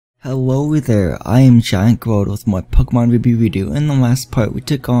Hello there, I am GiantGrotle with my Pokemon review video. In the last part we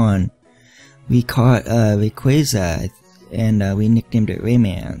caught Rayquaza, and we nicknamed it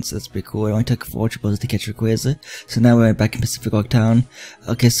Rayman, so that's pretty cool. It only took 4 triples to catch Rayquaza, so now we're back in Pacific Rock Town.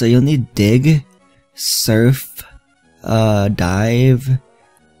 Okay, so you'll need Dig, Surf, Dive,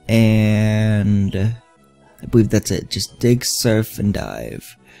 and I believe that's it. Just Dig, Surf, and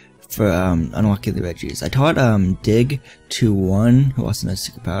Dive for unlocking the Regis. I taught Dig to 1, who also knows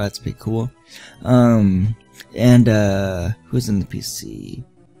Secret Power. That's pretty cool. And who's in the PC?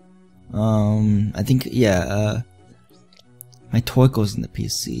 I think my Torko's in the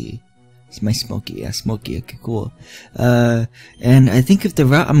PC. It's my Smokey. Yeah, Smokey. Okay, cool. And I think if the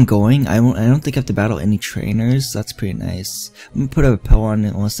route I'm going, I don't think I have to battle any trainers. That's pretty nice. I'm gonna put a Repel on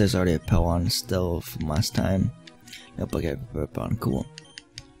unless there's already a Repel on still from last time. Nope, I got a Repel on. Cool.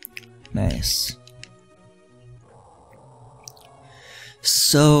 Nice.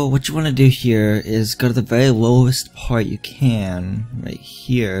 So what you want to do here is go to the very lowest part you can, right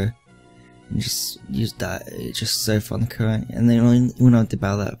here, and just use that. Just surf on the current, and then you don't have to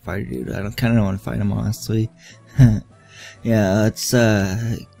battle that fire dude. I kind of don't want to fight him, honestly. Yeah, let's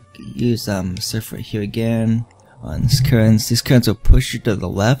use surf right here again on this currents. These currents will push you to the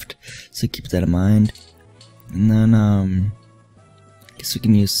left, so keep that in mind. And then guess we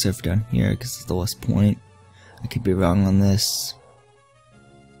can use surf down here because it's the lowest point. I could be wrong on this.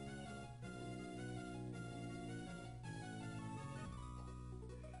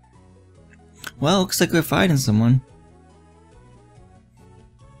 Well, looks like we're fighting someone.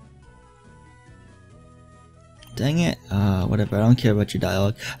 Dang it. Whatever, I don't care about your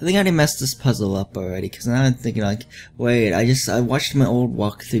dialogue. I think I already messed this puzzle up already, because now I'm thinking like, wait, I watched my old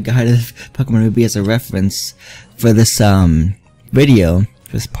walkthrough guide of Pokemon Ruby as a reference for this video,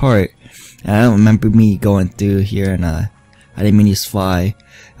 this part, and I don't remember me going through here, and I didn't mean to use Fly.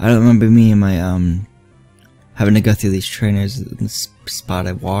 I don't remember me and my having to go through these trainers in this spot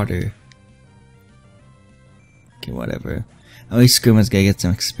of water. Okay, whatever. At least Screamer's gonna get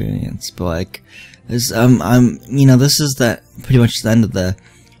some experience, but like, this this is pretty much the end of the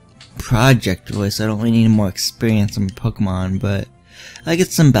project, really, so I don't really need more experience on Pokemon, but I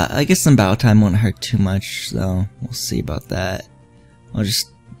guess some battle time won't hurt too much, so we'll see about that. I'll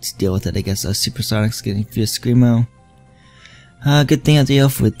just deal with it, I guess. Supersonic's getting through Screamo. Good thing I have the Yellow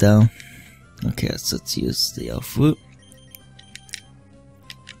Fruit, though. Okay, so let's use the Yellow Fruit.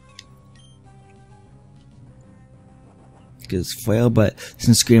 Get his Flail, but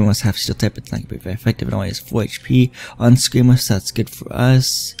since Screamo was half Steel type, it's not going to be very effective. It only has 4 HP on Screamo, so that's good for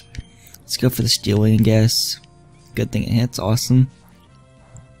us. Let's go for the Steel Wing, I guess. Good thing it hits, awesome.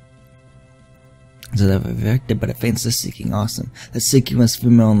 So that effective, but it faints the Seeking, awesome. That Seeking was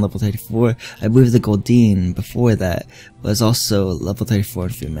female on level 34. I believe the Goldeen before that was also level 34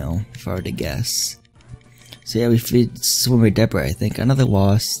 and female, if I were to guess. So yeah, we freed Swimmer Deborah, I think. Another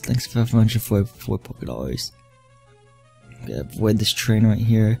loss. Thanks for 544 Pokédollars. Avoid this train right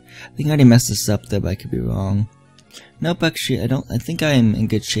here. I think I already messed this up there, but I could be wrong. Nope, actually, I think I am in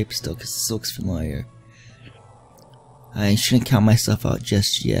good shape still, because this looks familiar. I shouldn't count myself out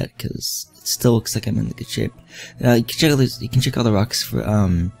just yet, because it still looks like I'm in good shape. You can check all the rocks for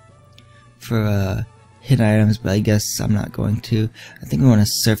hidden items, but I guess I'm not going to. I think we want to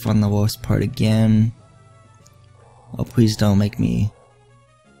surf on the lowest part again. Oh, please don't make me.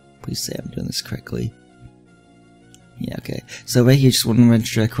 Please say I'm doing this correctly. Yeah, okay. So right here, just want to run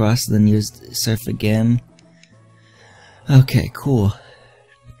straight across, then use surf again. Okay, cool.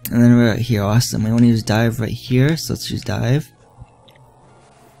 And then we're right here, awesome. We want to use dive right here, so let's use dive.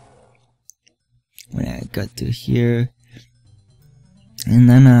 When I go through here, and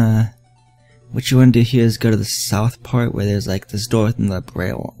then what you want to do here is go to the south part where there's like this door with the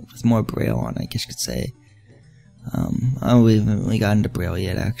braille, with more braille on it, I guess you could say. We haven't really gotten to braille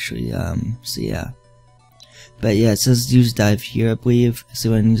yet, actually. So yeah. But yeah, it says use dive here, I believe. So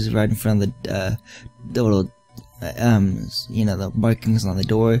you want to use it right in front of the little, the markings on the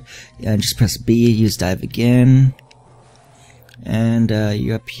door. And just press B, use dive again. And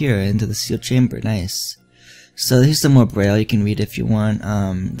you're up here into the sealed chamber. Nice. So here's some more braille. You can read if you want.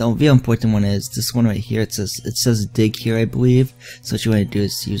 The real important one is this one right here. It says dig here, I believe. So what you want to do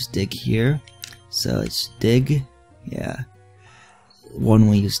is use dig here. So it's dig. Yeah. One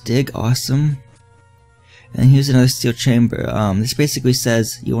will use dig. Awesome. And here's another steel chamber. This basically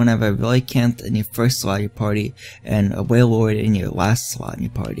says you want to have a Relicanth in your first slot of your party and a Wailord in your last slot in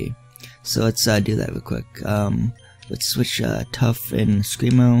your party. So let's do that real quick. Let's switch Tough and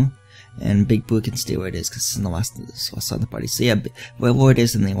Screamo, and Big Blue can stay where it is because it's in the last slot of the party. So yeah, where it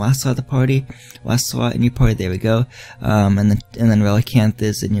is in the last slot of the party, last slot in your party, there we go. And then Relicanth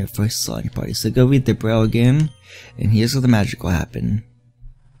is in your first slot in your party. So go read the Braille again, and here's where the magic will happen.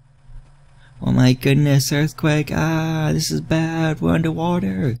 Oh my goodness, earthquake! Ah, this is bad. We're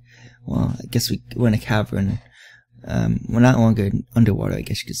underwater. Well, I guess we're in a cavern. We're not longer underwater, I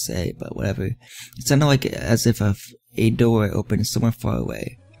guess you could say, but whatever. It sounded like as if a door opened somewhere far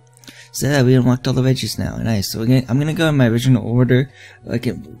away. So yeah, we unlocked all the Regis now. Nice. So I'm gonna go in my original order, like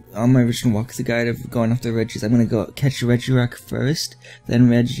on my original walkthrough guide of going after Regis. I'm gonna go catch Regirock first, then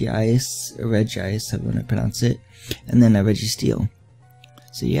Regice, or Regice, however you want to pronounce it, and then a Registeel.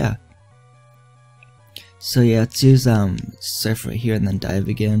 So yeah. So yeah, let's use surf right here and then dive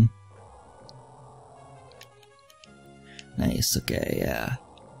again. Nice, okay, yeah.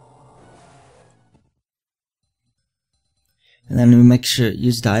 And then we make sure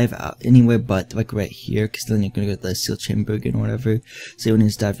use dive out anywhere but like right here, because then you're gonna go to the seal chamber again or whatever. So you want to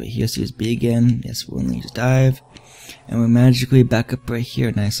use dive right here, so use B again. Yes, we'll only use dive. And we're magically back up right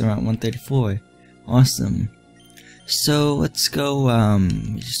here, nice, around 134. Awesome. So let's go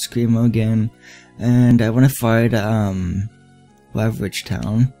Screamo again. And I wanna fight Leverage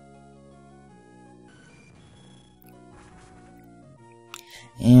Town.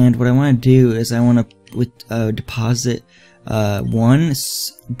 And what I want to do is I want to deposit one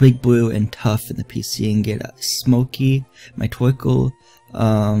Big Blue and Tough in the PC and get Smokey, my Torkoal,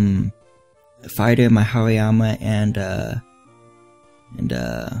 Fighter, my Hariyama, and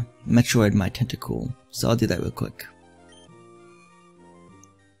Metroid, my Tentacool. So I'll do that real quick.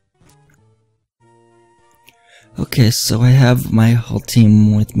 Okay, so I have my whole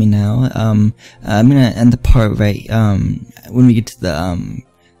team with me now. I'm gonna end the part right when we get to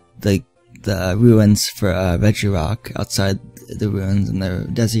the ruins for Regirock, outside the ruins and the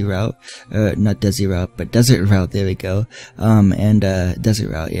Desert Route, not Desert Route, but Desert Route. There we go. And Desert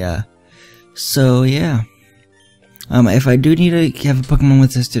Route, yeah. So yeah. If I do need to have a Pokemon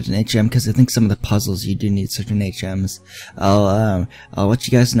with a certain HM, because I think some of the puzzles you do need certain HMs, I'll let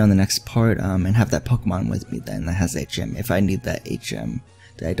you guys know in the next part, and have that Pokemon with me then that has HM, if I need that HM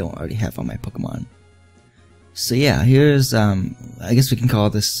that I don't already have on my Pokemon. So yeah, here's, I guess we can call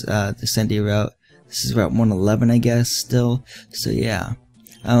this, the Sandy Route. This is Route 111, I guess, still. So yeah.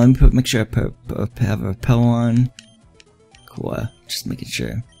 Let me make sure I have a repel on. Cool, just making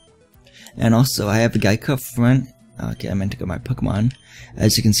sure. And also, I have a Geico up front. Okay, I meant to go my Pokemon.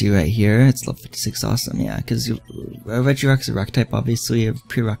 As you can see right here, it's level 56, awesome, yeah, because Regirock's a rock type, obviously, a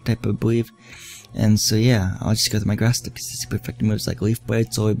pure rock type, I believe. And so yeah, I'll just go through my grass type, because it's super effective moves like Leaf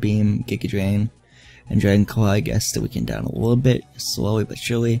Blade, Solar Beam, Giga Drain, and Dragon Claw, I guess, that we can down a little bit, slowly but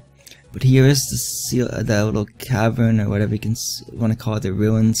surely. But here is the seal, the little cavern, or whatever you want to call it, the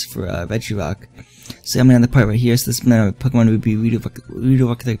ruins for Regirock. So I'm gonna end the part right here. So this Pokemon would be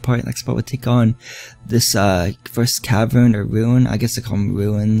Regirock. The part next part would take on this first cavern or ruin. I guess they call them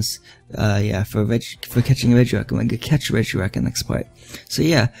ruins. Yeah, for catching Regirock. I'm gonna catch Regirock in the next part. So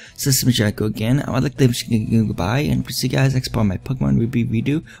yeah, so this is Jacko again. I would like to say goodbye, and see you guys next part of my Pokemon Ruby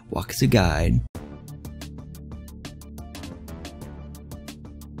Redo Walkthrough Guide.